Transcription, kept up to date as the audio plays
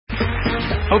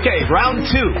Okay, round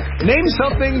 2. Name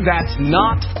something that's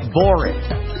not boring.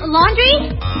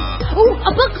 Laundry? Ooh,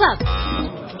 a book club.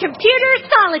 Computer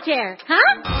solitaire,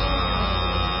 huh?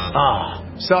 Ah,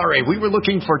 sorry, we were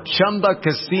looking for Chumba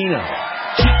Casino.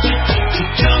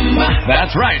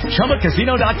 That's right,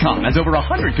 ChumbaCasino.com has over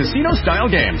 100 casino-style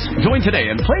games. Join today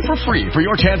and play for free for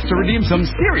your chance to redeem some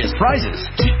serious prizes.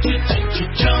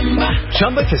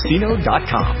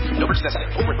 ChumbaCasino.com. No purchase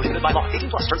necessary. Void where prohibited by law. 18+.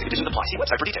 Terms and conditions apply. See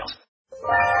website for details.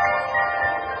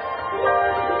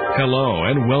 Hello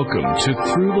and welcome to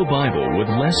Through the Bible with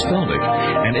Les Feldick,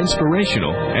 an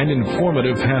inspirational and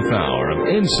informative half hour of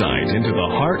insight into the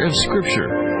heart of Scripture.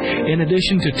 In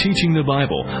addition to teaching the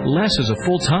Bible, Les is a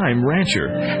full-time rancher,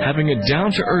 having a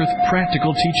down-to-earth,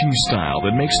 practical teaching style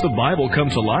that makes the Bible come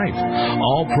to life.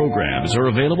 All programs are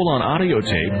available on audio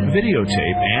tape,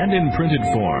 videotape, and in printed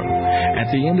form. At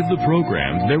the end of the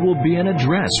program, there will be an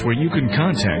address where you can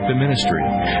contact the ministry.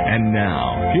 And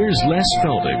now, here's Les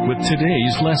Feldick with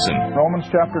today's lesson. Romans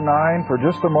chapter 9, for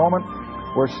just a moment.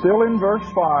 We're still in verse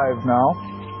 5 now.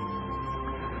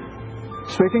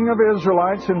 Speaking of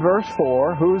Israelites in verse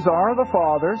 4, whose are the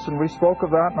fathers, and we spoke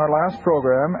of that in our last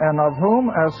program, and of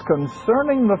whom as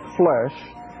concerning the flesh,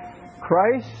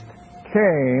 Christ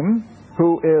came,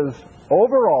 who is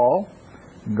over all,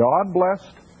 God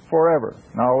blessed forever.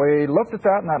 Now we looked at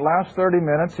that in that last 30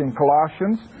 minutes in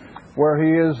Colossians, where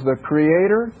He is the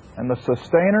creator and the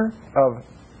sustainer of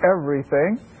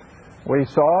everything. We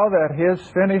saw that His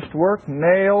finished work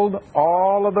nailed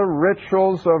all of the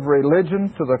rituals of religion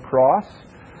to the cross,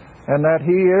 and that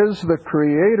He is the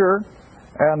Creator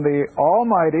and the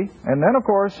Almighty. And then, of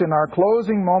course, in our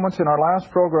closing moments in our last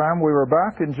program, we were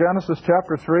back in Genesis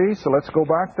chapter 3, so let's go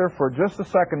back there for just a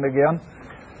second again,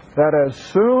 that as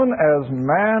soon as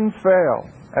man fell,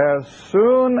 as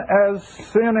soon as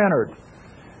sin entered,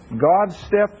 God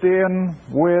stepped in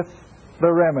with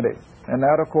the remedy. And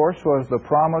that, of course, was the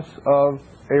promise of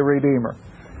a Redeemer.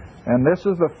 And this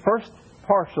is the first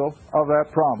partial of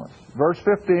that promise. Verse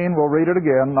 15, we'll read it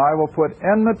again. I will put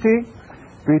enmity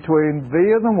between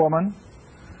thee and the woman,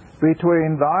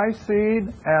 between thy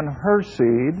seed and her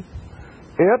seed.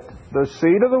 It, the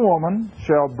seed of the woman,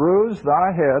 shall bruise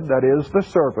thy head, that is, the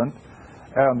serpent,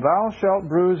 and thou shalt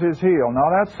bruise his heel. Now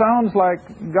that sounds like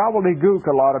gobbledygook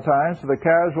a lot of times to the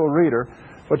casual reader,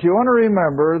 but you want to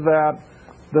remember that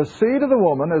the seed of the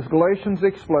woman, as Galatians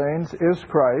explains, is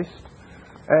Christ,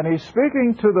 and he's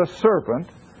speaking to the serpent,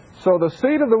 so the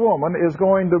seed of the woman is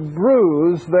going to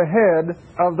bruise the head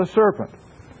of the serpent.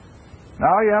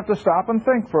 Now you have to stop and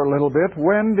think for a little bit.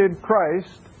 When did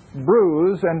Christ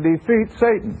bruise and defeat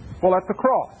Satan? Well, at the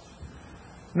cross.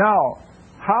 Now,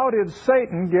 how did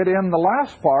Satan get in the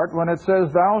last part when it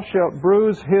says, thou shalt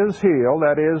bruise his heel,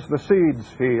 that is, the seed's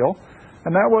heel?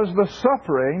 And that was the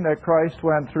suffering that Christ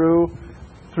went through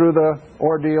the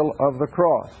ordeal of the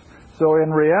cross. So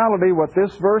in reality, what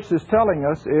this verse is telling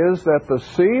us is that the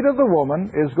seed of the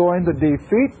woman is going to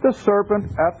defeat the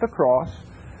serpent at the cross,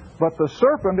 but the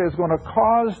serpent is going to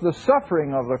cause the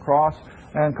suffering of the cross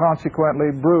and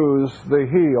consequently bruise the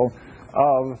heel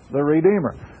of the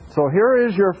Redeemer. So here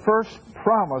is your first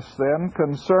promise then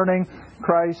concerning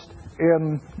Christ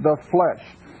in the flesh.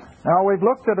 Now we've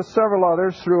looked at several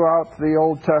others throughout the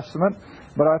Old Testament,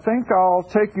 but I think I'll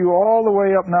take you all the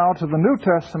way up now to the New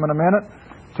Testament a minute,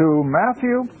 to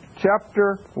Matthew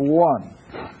chapter 1.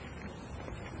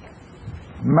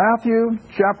 Matthew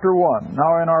chapter 1.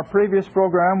 Now in our previous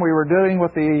program we were dealing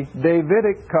with the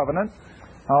Davidic covenant,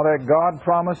 how that God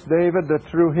promised David that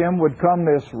through him would come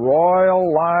this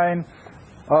royal line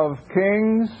of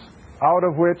kings, out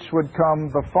of which would come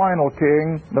the final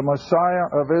king, the Messiah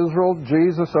of Israel,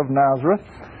 Jesus of Nazareth.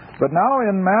 But now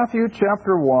in Matthew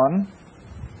chapter 1,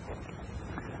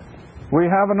 we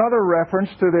have another reference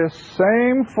to this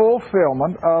same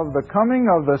fulfillment of the coming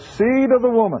of the seed of the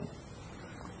woman,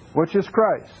 which is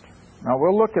Christ. Now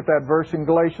we'll look at that verse in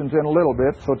Galatians in a little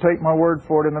bit, so take my word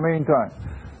for it in the meantime.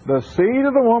 The seed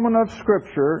of the woman of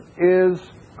Scripture is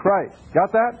Christ.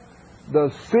 Got that? The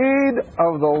seed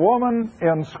of the woman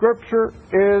in Scripture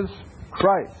is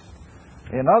Christ.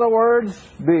 In other words,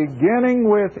 beginning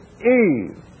with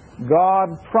Eve,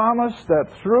 God promised that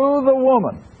through the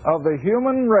woman of the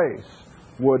human race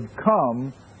would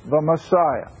come the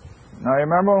Messiah. Now, you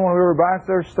remember when we were back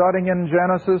there studying in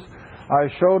Genesis, I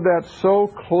showed that so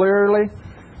clearly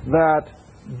that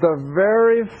the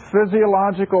very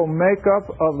physiological makeup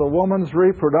of the woman's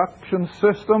reproduction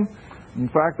system. In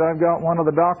fact, I've got one of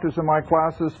the doctors in my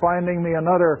classes finding me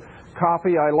another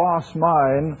copy. I lost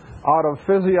mine out of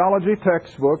physiology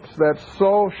textbooks that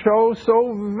show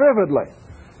so vividly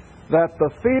that the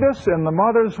fetus in the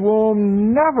mother's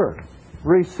womb never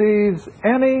receives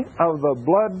any of the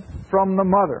blood from the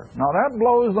mother. Now that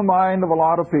blows the mind of a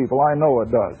lot of people. I know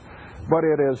it does. But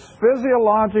it is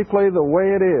physiologically the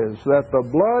way it is, that the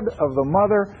blood of the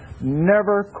mother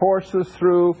never courses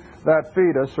through that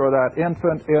fetus or that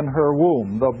infant in her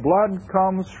womb. The blood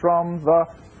comes from the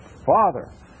Father.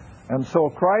 And so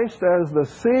Christ, as the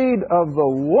seed of the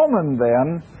woman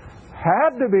then,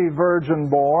 had to be virgin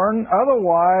born,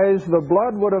 otherwise the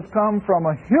blood would have come from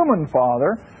a human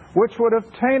father, which would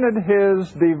have tainted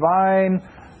his divine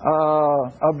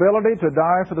ability to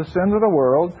die for the sins of the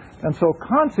world. And so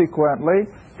consequently,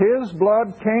 his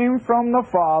blood came from the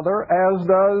Father, as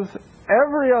does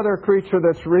every other creature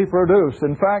that's reproduced.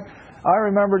 In fact, I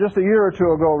remember just a year or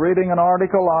two ago reading an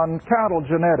article on cattle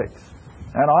genetics.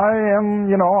 And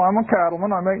I'm a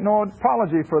cattleman. I make no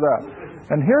apology for that.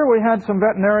 And here we had some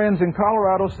veterinarians in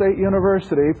Colorado State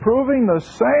University proving the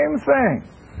same thing,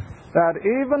 that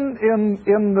even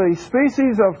in the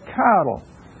species of cattle,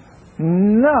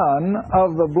 none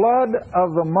of the blood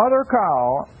of the mother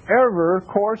cow ever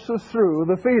courses through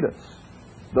the fetus.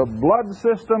 The blood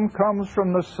system comes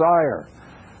from the sire.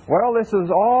 Well, this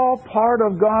is all part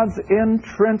of God's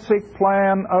intrinsic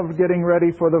plan of getting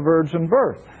ready for the virgin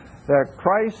birth. That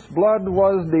Christ's blood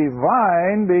was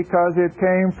divine because it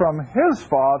came from His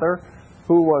Father,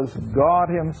 who was God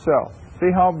Himself.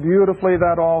 See how beautifully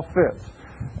that all fits.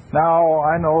 Now,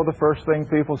 I know the first thing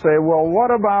people say, well, what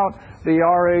about the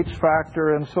RH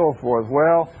factor and so forth?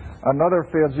 Well, another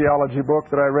physiology book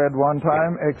that I read one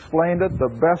time explained it the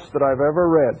best that I've ever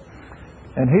read.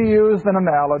 And he used an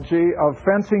analogy of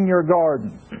fencing your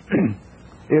garden.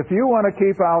 If you want to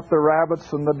keep out the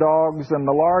rabbits and the dogs and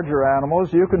the larger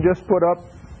animals, you can just put up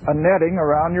a netting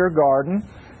around your garden,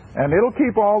 and it'll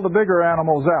keep all the bigger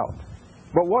animals out.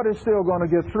 But what is still going to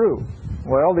get through?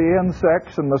 Well, the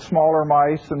insects and the smaller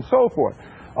mice and so forth.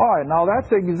 All right, now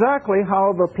that's exactly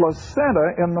how the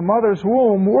placenta in the mother's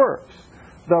womb works.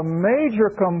 The major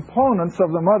components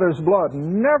of the mother's blood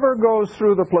never goes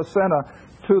through the placenta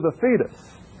to the fetus.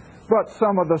 But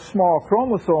some of the small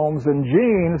chromosomes and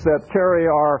genes that carry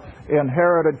our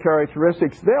inherited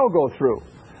characteristics, they'll go through.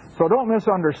 So don't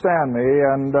misunderstand me,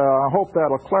 and I hope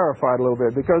that'll clarify it a little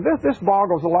bit, because this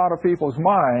boggles a lot of people's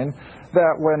mind,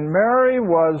 that when Mary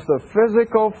was the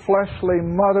physical, fleshly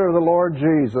mother of the Lord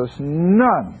Jesus,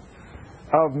 none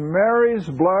of Mary's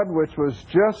blood, which was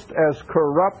just as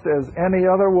corrupt as any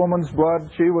other woman's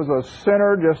blood, she was a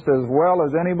sinner just as well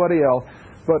as anybody else,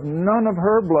 but none of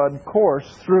her blood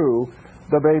coursed through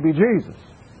the baby Jesus,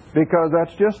 because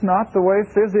that's just not the way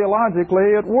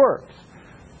physiologically it works.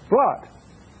 But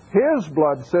his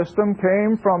blood system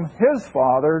came from his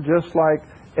Father, just like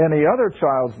any other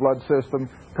child's blood system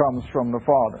comes from the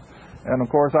Father. And of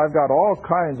course, I've got all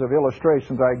kinds of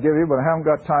illustrations I give you, but I haven't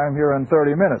got time here in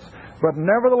 30 minutes. But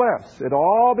nevertheless, it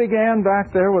all began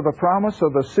back there with the promise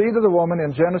of the seed of the woman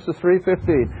in Genesis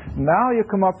 3:15. Now you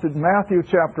come up to Matthew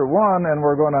chapter 1, and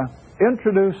we're going to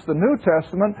introduce the New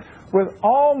Testament with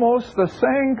almost the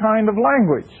same kind of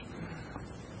language.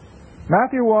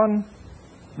 Matthew 1,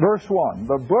 verse 1,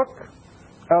 the book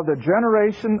of the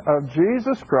generation of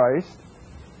Jesus Christ,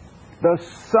 the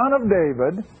son of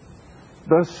David,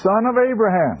 the son of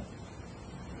Abraham.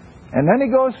 And then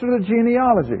he goes through the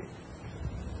genealogy.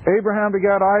 Abraham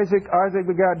begat Isaac, Isaac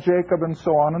begat Jacob, and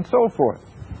so on and so forth.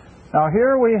 Now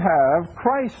here we have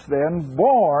Christ then,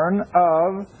 born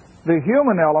of the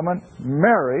human element,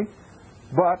 Mary,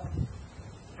 but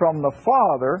from the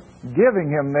Father, giving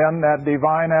him then that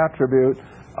divine attribute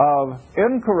of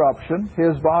incorruption.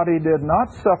 His body did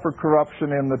not suffer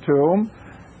corruption in the tomb.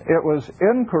 It was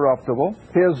incorruptible.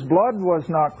 His blood was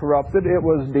not corrupted. It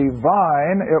was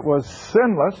divine. It was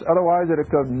sinless. Otherwise, it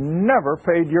could have never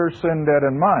paid your sin debt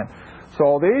and mine.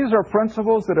 So these are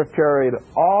principles that have carried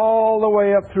all the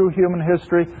way up through human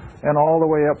history and all the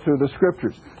way up through the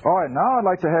Scriptures. All right, now I'd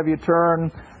like to have you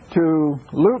turn to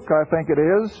Luke, I think it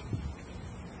is,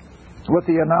 with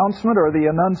the announcement or the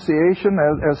Annunciation,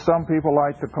 as some people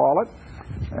like to call it.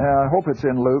 I hope it's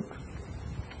in Luke.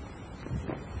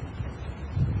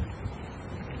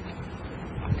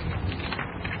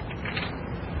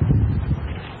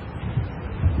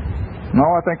 No,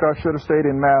 I think I should have stayed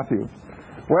in Matthew.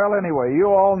 Well, anyway, you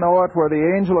all know it, where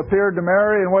the angel appeared to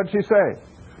Mary, and what did she say?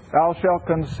 Thou shalt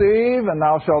conceive, and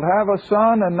thou shalt have a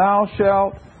son, and thou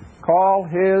shalt call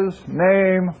his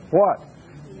name what?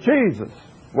 Jesus.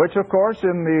 Which, of course,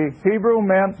 in the Hebrew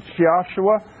meant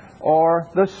Joshua, or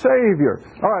the Savior.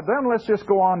 All right, then let's just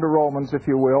go on to Romans, if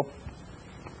you will.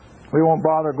 We won't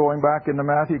bother going back into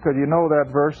Matthew, because you know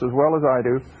that verse as well as I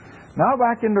do. Now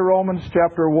back into Romans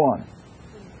chapter 1.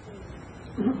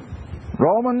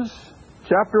 Romans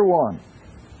chapter 1.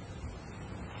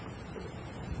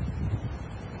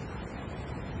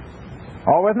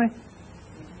 All with me?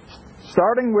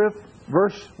 Starting with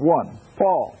verse 1.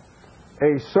 Paul,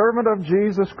 a servant of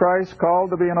Jesus Christ,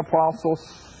 called to be an apostle,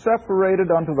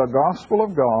 separated unto the gospel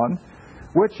of God,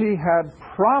 which he had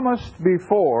promised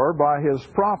before by his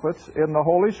prophets in the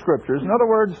Holy Scriptures. In other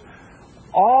words,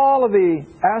 all of the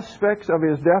aspects of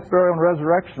his death, burial, and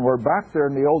resurrection were back there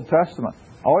in the Old Testament.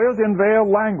 Always in veiled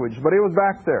language, but it was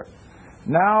back there.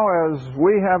 Now, as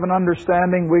we have an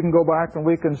understanding, we can go back and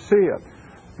we can see it.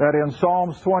 That in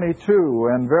Psalms 22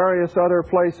 and various other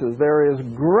places, there is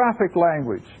graphic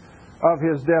language of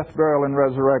his death, burial, and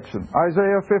resurrection.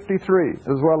 Isaiah 53,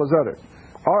 as well as others.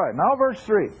 All right, now verse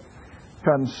 3.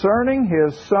 Concerning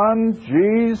his Son,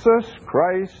 Jesus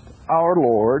Christ our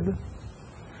Lord,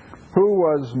 who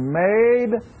was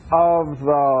made of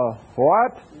the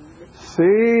what?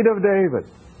 Seed of David.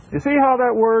 You see how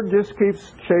that word just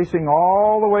keeps chasing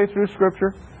all the way through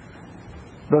Scripture?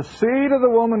 The seed of the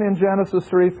woman in Genesis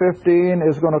 3:15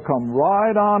 is going to come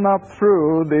right on up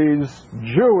through these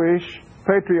Jewish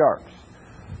patriarchs,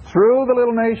 through the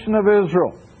little nation of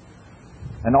Israel.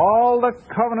 And all the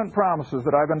covenant promises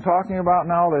that I've been talking about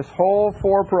now, this whole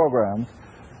 4 programs,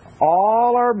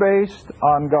 all are based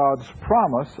on God's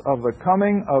promise of the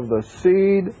coming of the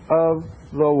seed of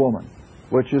the woman,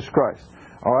 which is Christ.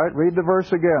 All right, read the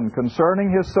verse again.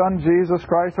 Concerning his Son, Jesus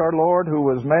Christ our Lord, who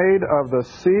was made of the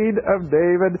seed of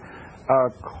David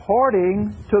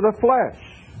according to the flesh.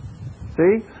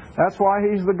 See? That's why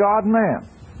he's the God-man.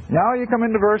 Now you come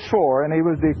into verse 4, and he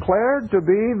was declared to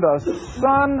be the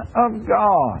Son of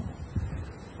God.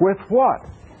 With what?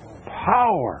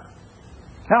 Power.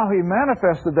 Now he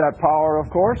manifested that power, of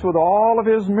course, with all of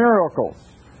his miracles.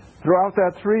 Throughout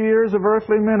that 3 years of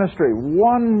earthly ministry,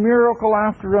 one miracle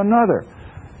after another.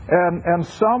 And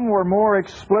some were more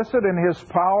explicit in his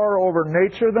power over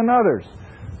nature than others.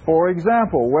 For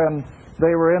example, when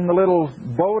they were in the little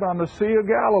boat on the Sea of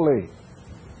Galilee,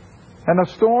 and a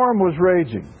storm was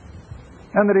raging,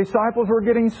 and the disciples were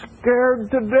getting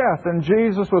scared to death, and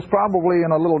Jesus was probably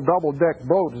in a little double-deck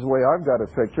boat, is the way I've got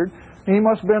it pictured. He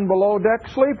must have been below deck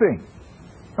sleeping.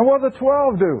 And what did the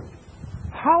 12 do?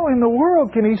 How in the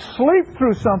world can he sleep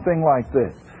through something like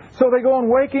this? So they go and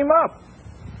wake him up.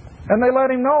 And they let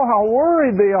him know how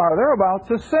worried they are. They're about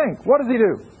to sink. What does he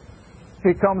do?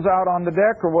 He comes out on the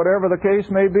deck, or whatever the case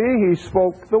may be. He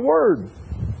spoke the word.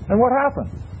 And what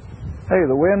happened? Hey,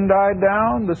 the wind died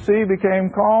down. The sea became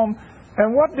calm.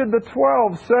 And what did the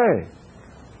 12 say?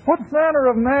 What manner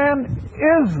of man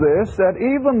is this that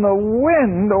even the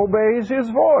wind obeys his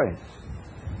voice?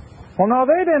 Well, now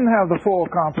they didn't have the full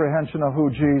comprehension of who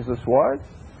Jesus was,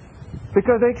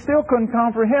 because they still couldn't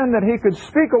comprehend that he could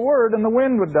speak a word and the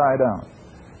wind would die down.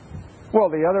 Well,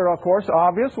 the other, of course,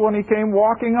 obvious, when he came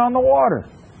walking on the water.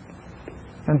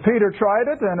 And Peter tried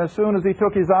it, and as soon as he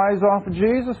took his eyes off of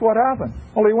Jesus, what happened?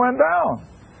 Well, he went down.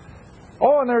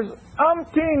 Oh, and there's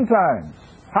umpteen times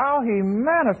how he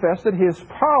manifested his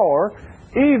power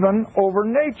even over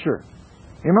nature.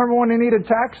 You remember when he needed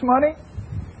tax money?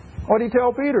 What did he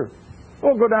tell Peter?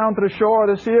 Well, go down to the shore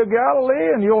of the Sea of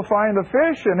Galilee and you'll find a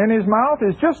fish, and in his mouth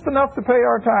is just enough to pay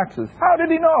our taxes. How did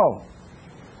he know?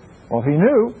 Well, he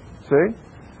knew, see?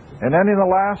 And then in the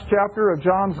last chapter of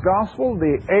John's Gospel,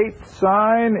 the 8th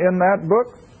sign in that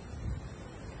book,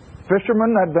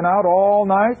 fishermen had been out all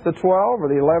night, the 12, or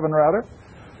the 11 rather.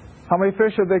 How many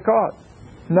fish had they caught?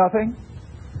 Nothing.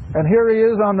 And here he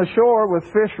is on the shore with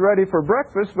fish ready for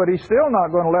breakfast, but he's still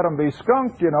not going to let them be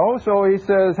skunked, you know. So he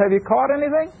says, have you caught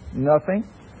anything? Nothing.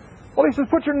 Well, he says,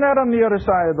 put your net on the other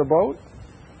side of the boat.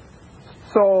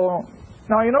 So,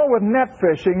 now you know with net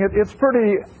fishing, it's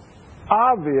pretty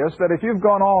obvious that if you've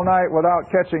gone all night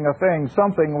without catching a thing,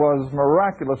 something was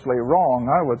miraculously wrong,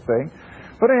 I would think.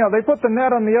 But anyhow, they put the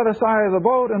net on the other side of the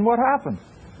boat, and what happened?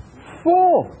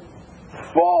 Full.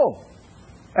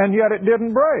 And yet it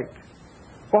didn't break.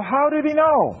 Well, how did he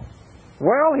know?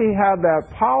 Well, he had that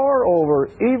power over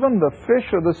even the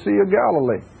fish of the Sea of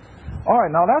Galilee. All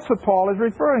right, now that's what Paul is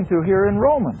referring to here in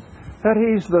Romans, that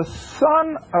he's the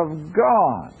Son of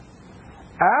God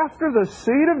after the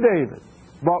seed of David,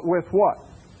 but with what?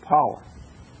 Power.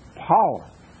 Power.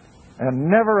 And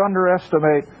never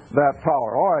underestimate that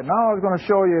power. All right, now I was going to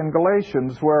show you in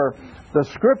Galatians where the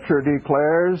Scripture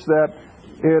declares that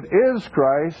it is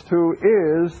Christ who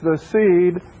is the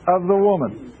seed of the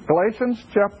woman. Galatians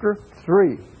chapter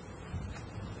 3.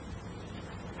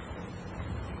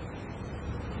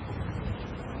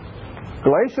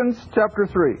 Galatians chapter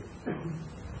 3.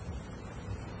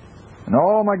 And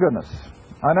oh my goodness,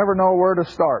 I never know where to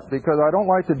start because I don't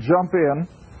like to jump in.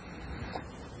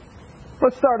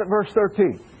 Let's start at verse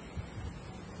 13.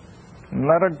 And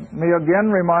let me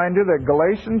again remind you that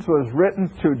Galatians was written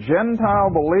to Gentile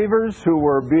believers who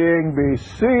were being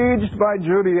besieged by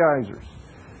Judaizers.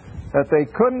 That they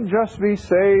couldn't just be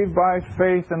saved by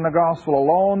faith in the gospel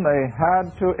alone. They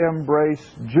had to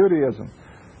embrace Judaism.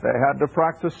 They had to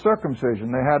practice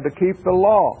circumcision. They had to keep the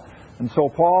law. And so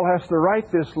Paul has to write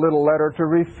this little letter to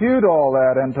refute all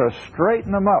that and to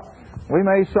straighten them up. We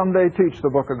may someday teach the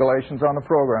book of Galatians on the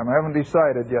program. I haven't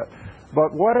decided yet.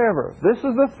 But whatever. This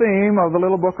is the theme of the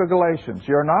little book of Galatians.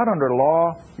 You're not under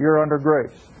law, you're under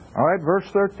grace. All right, verse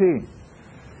 13.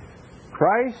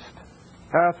 Christ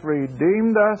hath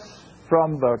redeemed us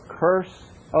from the curse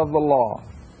of the law,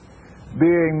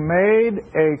 being made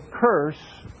a curse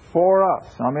for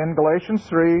us. I'm in Galatians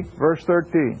 3, verse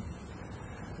 13.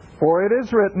 For it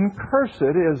is written, Cursed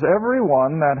is every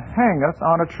one that hangeth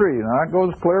on a tree. Now that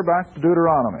goes clear back to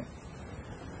Deuteronomy.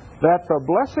 That the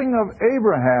blessing of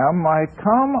Abraham might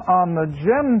come on the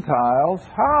Gentiles.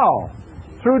 How?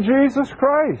 Through Jesus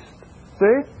Christ.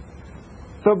 See?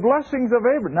 The blessings of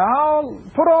Abraham. Now,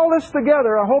 put all this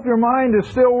together. I hope your mind is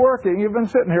still working. You've been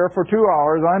sitting here for 2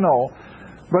 hours, I know.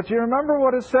 But you remember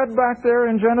what is said back there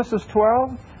in Genesis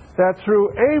 12? That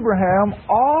through Abraham,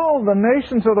 all the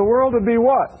nations of the world would be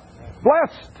what?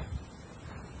 Blessed.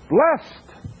 Blessed.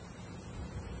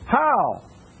 How?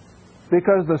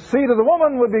 Because the seed of the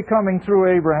woman would be coming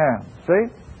through Abraham.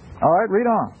 See? All right, read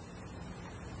on.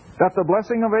 That the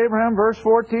blessing of Abraham, verse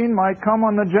 14, might come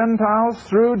on the Gentiles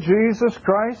through Jesus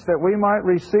Christ, that we might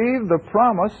receive the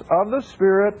promise of the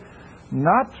Spirit,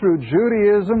 not through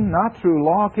Judaism, not through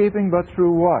law-keeping, but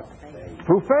through what? Faith.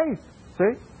 Through faith.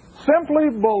 See? Simply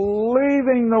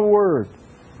believing the Word.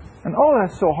 And oh,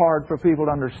 that's so hard for people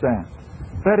to understand.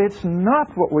 That it's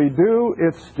not what we do,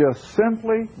 it's just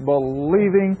simply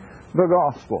believing the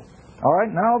gospel. All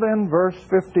right, now then, verse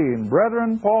 15.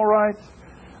 Brethren, Paul writes,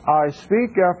 I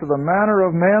speak after the manner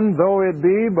of men, though it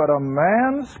be but a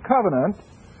man's covenant,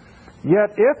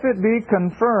 yet if it be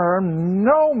confirmed,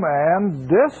 no man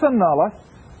disannulleth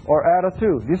or addeth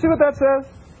to. Do you see what that says?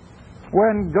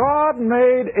 When God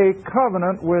made a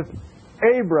covenant with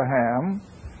Abraham,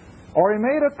 or He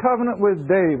made a covenant with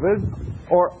David,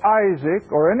 or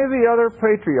Isaac, or any of the other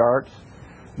patriarchs,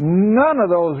 none of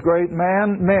those great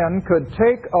men could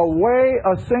take away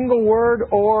a single word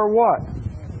or what?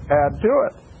 Add to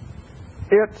it.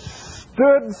 It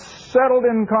stood settled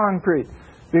in concrete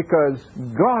because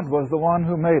God was the one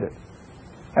who made it.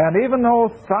 And even though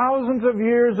thousands of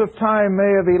years of time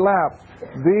may have elapsed,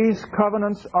 these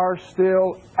covenants are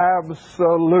still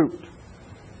absolute.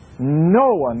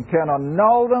 No one can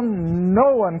annul them.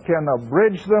 No one can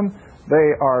abridge them.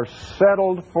 They are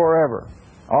settled forever.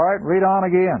 All right, read on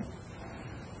again.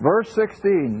 Verse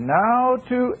 16. Now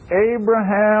to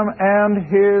Abraham and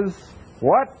his,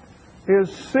 what? His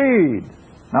seed.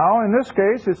 Now, in this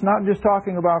case, it's not just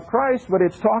talking about Christ, but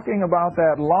it's talking about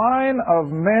that line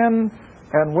of men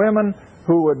and women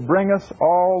who would bring us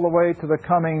all the way to the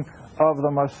coming of the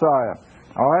Messiah.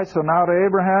 All right, so now to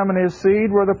Abraham and his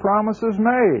seed were the promises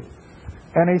made.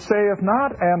 And he saith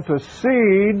not, and to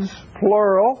seeds,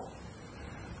 plural,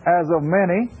 as of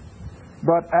many,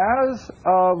 but as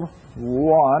of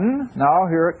one. Now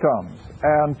here it comes.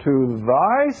 And to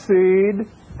thy seed,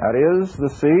 that is, the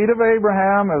seed of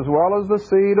Abraham as well as the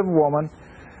seed of woman,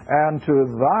 and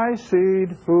to thy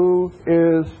seed who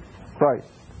is Christ.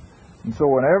 And so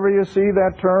whenever you see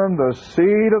that term, the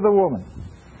seed of the woman,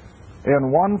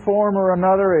 in one form or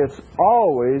another, it's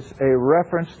always a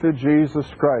reference to Jesus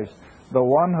Christ, the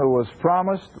one who was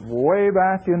promised way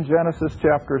back in Genesis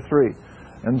chapter 3.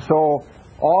 And so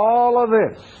all of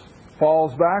this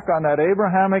falls back on that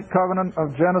Abrahamic covenant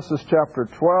of Genesis chapter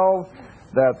 12,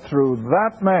 that through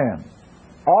that man,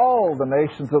 all the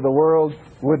nations of the world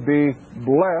would be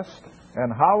blessed.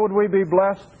 And how would we be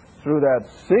blessed? Through that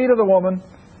seed of the woman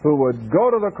who would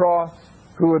go to the cross,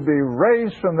 who would be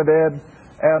raised from the dead,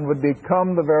 and would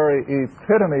become the very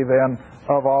epitome then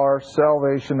of our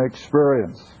salvation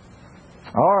experience.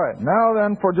 All right, now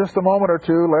then, for just a moment or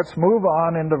two, let's move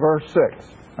on into verse 6.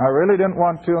 I really didn't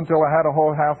want to until I had a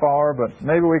whole half hour, but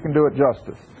maybe we can do it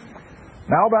justice.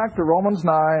 Now back to Romans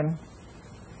 9,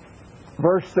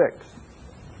 verse 6.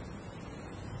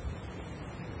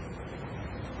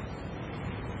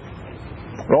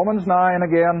 Romans 9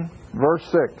 again, verse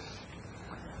 6.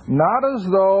 Not as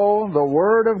though the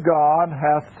word of God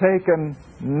hath taken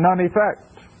none effect.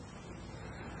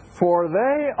 For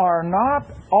they are not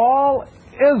all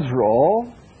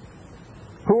Israel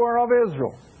who are of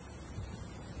Israel.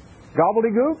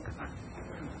 Gobbledygook?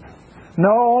 No,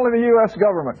 only the U.S.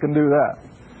 government can do that.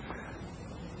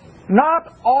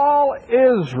 Not all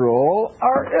Israel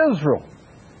are Israel.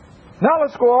 Now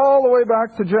let's go all the way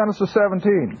back to Genesis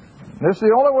 17. This is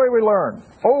the only way we learn.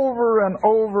 Over and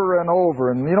over and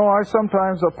over. And I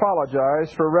sometimes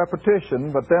apologize for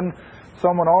repetition, but then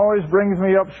someone always brings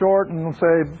me up short and will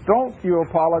say, don't you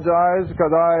apologize,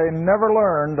 because I never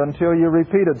learned until you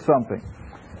repeated something.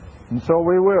 And so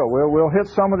we will. We'll hit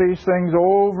some of these things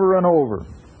over and over.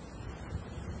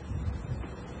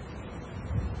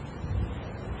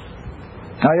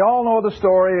 Now, you all know the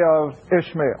story of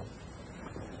Ishmael.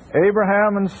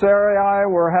 Abraham and Sarai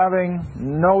were having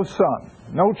no son,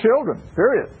 no children,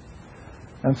 period.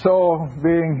 And so,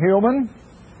 being human,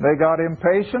 they got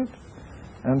impatient.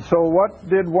 And so what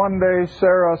did one day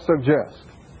Sarah suggest?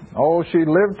 Oh, she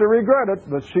lived to regret it,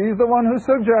 but she's the one who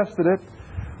suggested it.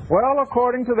 Well,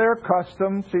 according to their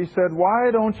custom, she said,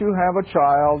 why don't you have a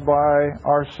child by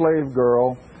our slave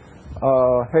girl,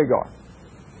 Hagar?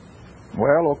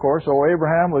 Well, of course,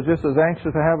 Abraham was just as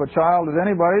anxious to have a child as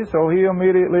anybody, so he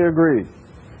immediately agreed.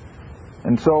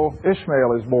 And so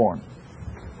Ishmael is born.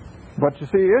 But you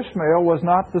see, Ishmael was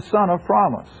not the son of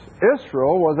promise.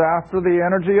 Israel was after the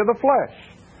energy of the flesh.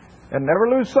 And never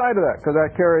lose sight of that, because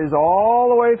that carries all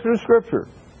the way through Scripture.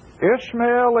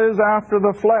 Ishmael is after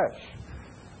the flesh.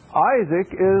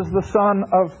 Isaac is the son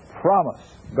of promise.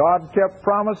 God kept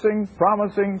promising,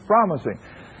 promising, promising.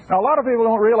 Now, a lot of people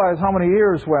don't realize how many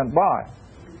years went by.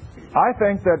 I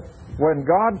think that when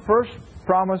God first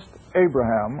promised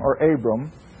Abraham, or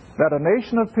Abram, that a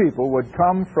nation of people would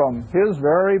come from his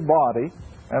very body,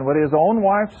 and with his own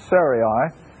wife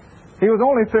Sarai, he was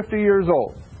only 50 years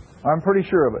old. I'm pretty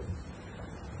sure of it.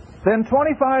 Then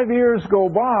 25 years go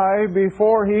by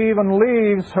before he even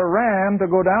leaves Haran to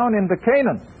go down into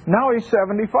Canaan. Now he's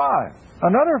 75.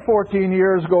 Another 14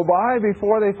 years go by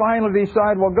before they finally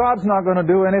decide, well, God's not going to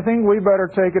do anything. We better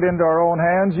take it into our own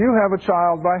hands. You have a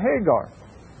child by Hagar,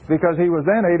 because he was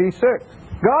then 86.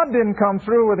 God didn't come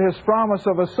through with his promise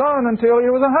of a son until he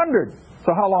was 100.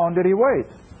 So how long did he wait?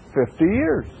 50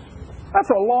 years.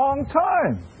 That's a long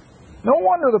time. No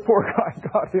wonder the poor guy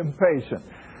got impatient.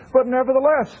 But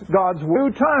nevertheless, God's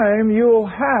due time, you'll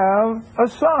have a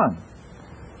son.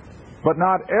 But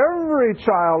not every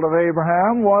child of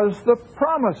Abraham was the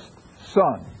promised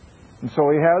son. And so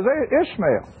he has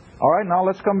Ishmael. All right, now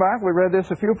let's come back. We read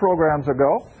this a few programs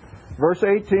ago. Verse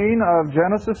 18 of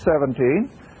Genesis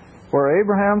 17, where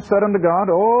Abraham said unto God,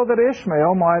 oh, that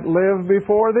Ishmael might live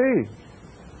before thee.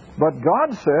 But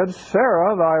God said,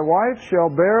 Sarah, thy wife, shall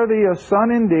bear thee a son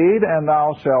indeed, and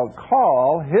thou shalt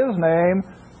call his name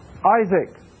Isaac.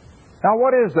 Now,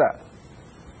 what is that?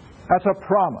 That's a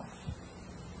promise.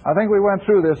 I think we went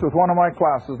through this with one of my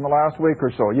classes in the last week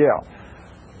or so. Yeah.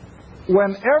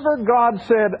 Whenever God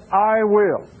said, I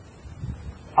will,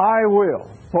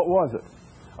 what was it?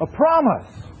 A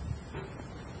promise.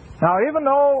 Now, even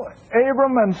though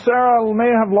Abram and Sarah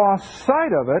may have lost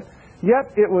sight of it,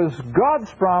 yet it was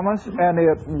God's promise, and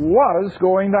it was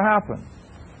going to happen.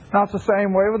 Now, it's the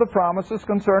same way with the promises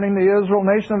concerning the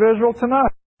nation of Israel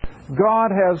tonight.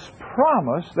 God has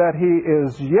promised that He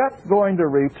is yet going to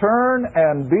return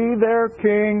and be their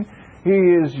king. He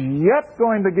is yet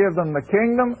going to give them the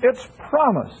kingdom. It's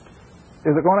promised.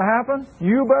 Is it going to happen?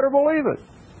 You better believe it,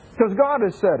 because God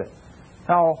has said it.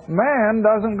 Now, man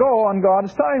doesn't go on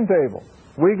God's timetable.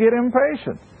 We get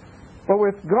impatient. But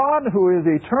with God, who is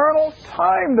eternal,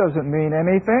 time doesn't mean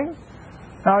anything.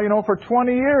 Now, for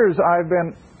 20 years I've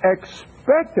been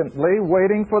expectantly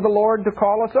waiting for the Lord to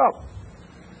call us up.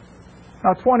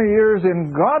 Now, 20 years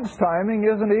in God's timing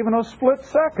isn't even a split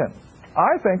second.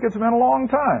 I think it's been a long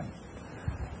time.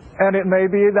 And it may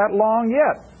be that long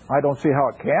yet. I don't see how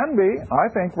it can be. I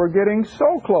think we're getting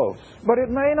so close. But it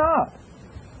may not.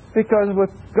 Because with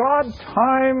God,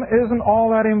 time isn't all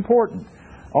that important.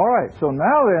 All right, so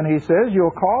now then he says,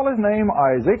 you'll call his name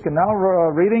Isaac. And now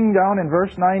reading down in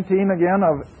verse 19 again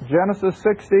of Genesis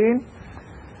 16.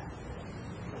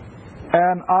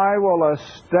 And I will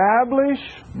establish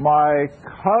my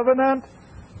covenant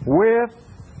with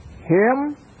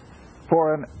him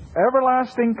for an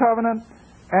everlasting covenant,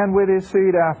 and with his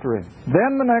seed after him.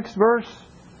 Then the next verse,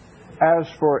 as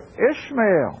for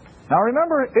Ishmael. Now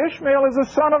remember, Ishmael is the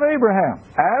son of Abraham.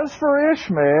 As for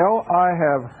Ishmael, I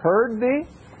have heard thee.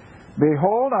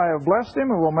 Behold, I have blessed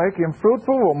him, and will make him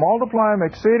fruitful, will multiply him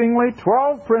exceedingly.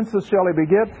 12 princes shall he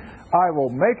beget. I will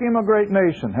make him a great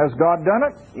nation. Has God done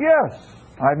it? Yes.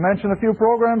 I mentioned a few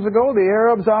programs ago, the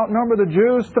Arabs outnumber the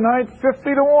Jews tonight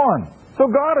 50-1. So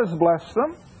God has blessed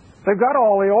them. They've got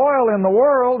all the oil in the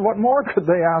world. What more could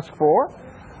they ask for?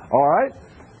 All right.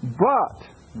 But,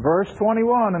 verse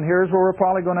 21, and here's where we're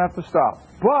probably going to have to stop.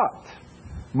 But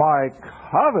my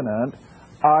covenant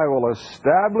I will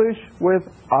establish with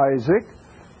Isaac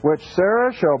which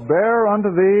Sarah shall bear unto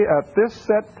thee at this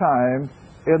set time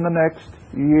in the next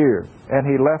year. And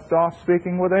he left off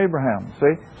speaking with Abraham.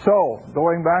 See? So,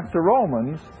 going back to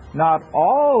Romans, not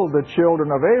all the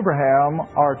children of Abraham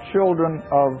are children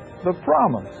of the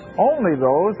promise. Only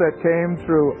those that came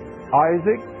through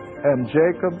Isaac and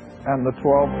Jacob and the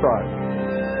 12 tribes.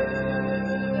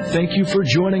 Thank you for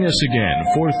joining us again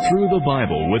for Through the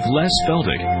Bible with Les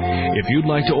Feldick. If you'd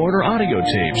like to order audio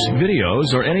tapes,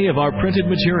 videos, or any of our printed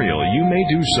material, you may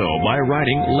do so by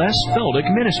writing Les Feldick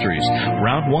Ministries,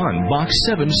 Route 1, Box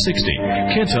 760,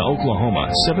 Kinta, Oklahoma,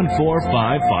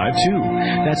 74552.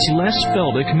 That's Les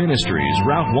Feldick Ministries,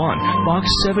 Route 1, Box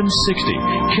 760,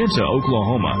 Kinta,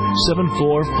 Oklahoma,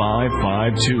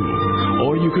 74552.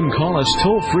 Or you can call us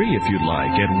toll-free if you'd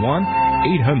like at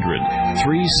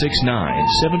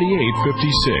 1-800-369-7856.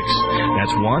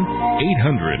 That's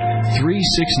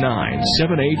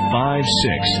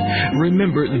 1-800-369-7856.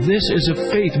 Remember, this is a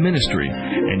faith ministry,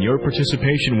 and your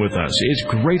participation with us is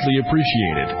greatly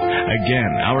appreciated.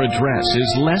 Again, our address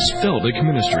is Les Feldick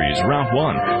Ministries, Route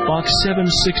 1, Box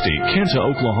 760, Kinta,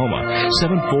 Oklahoma,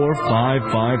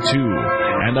 74552.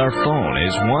 And our phone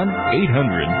is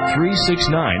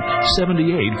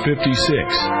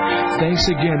 1-800-369-7856. Thanks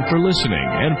again for listening,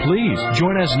 and please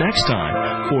join us next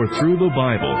time for Through the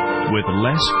Bible with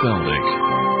Les Feldick.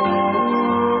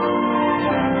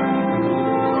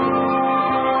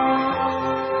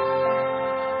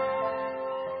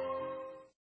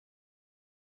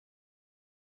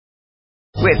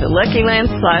 With the Lucky Land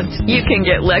Slots, you can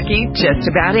get lucky just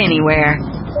about anywhere.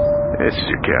 This is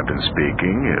your captain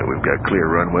speaking. We've got clear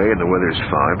runway and the weather's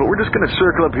fine, but we're just going to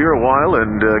circle up here a while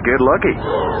and get lucky.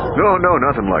 No,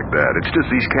 nothing like that. It's just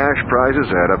these cash prizes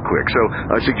add up quick. So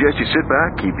I suggest you sit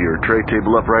back, keep your tray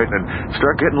table upright, and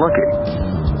start getting lucky.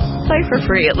 Play for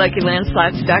free at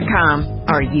LuckyLandSlots.com.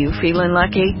 Are you feeling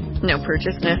lucky? No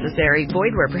purchase necessary.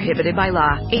 Void where prohibited by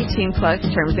law. 18+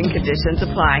 terms and conditions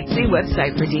apply. See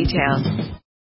website for details.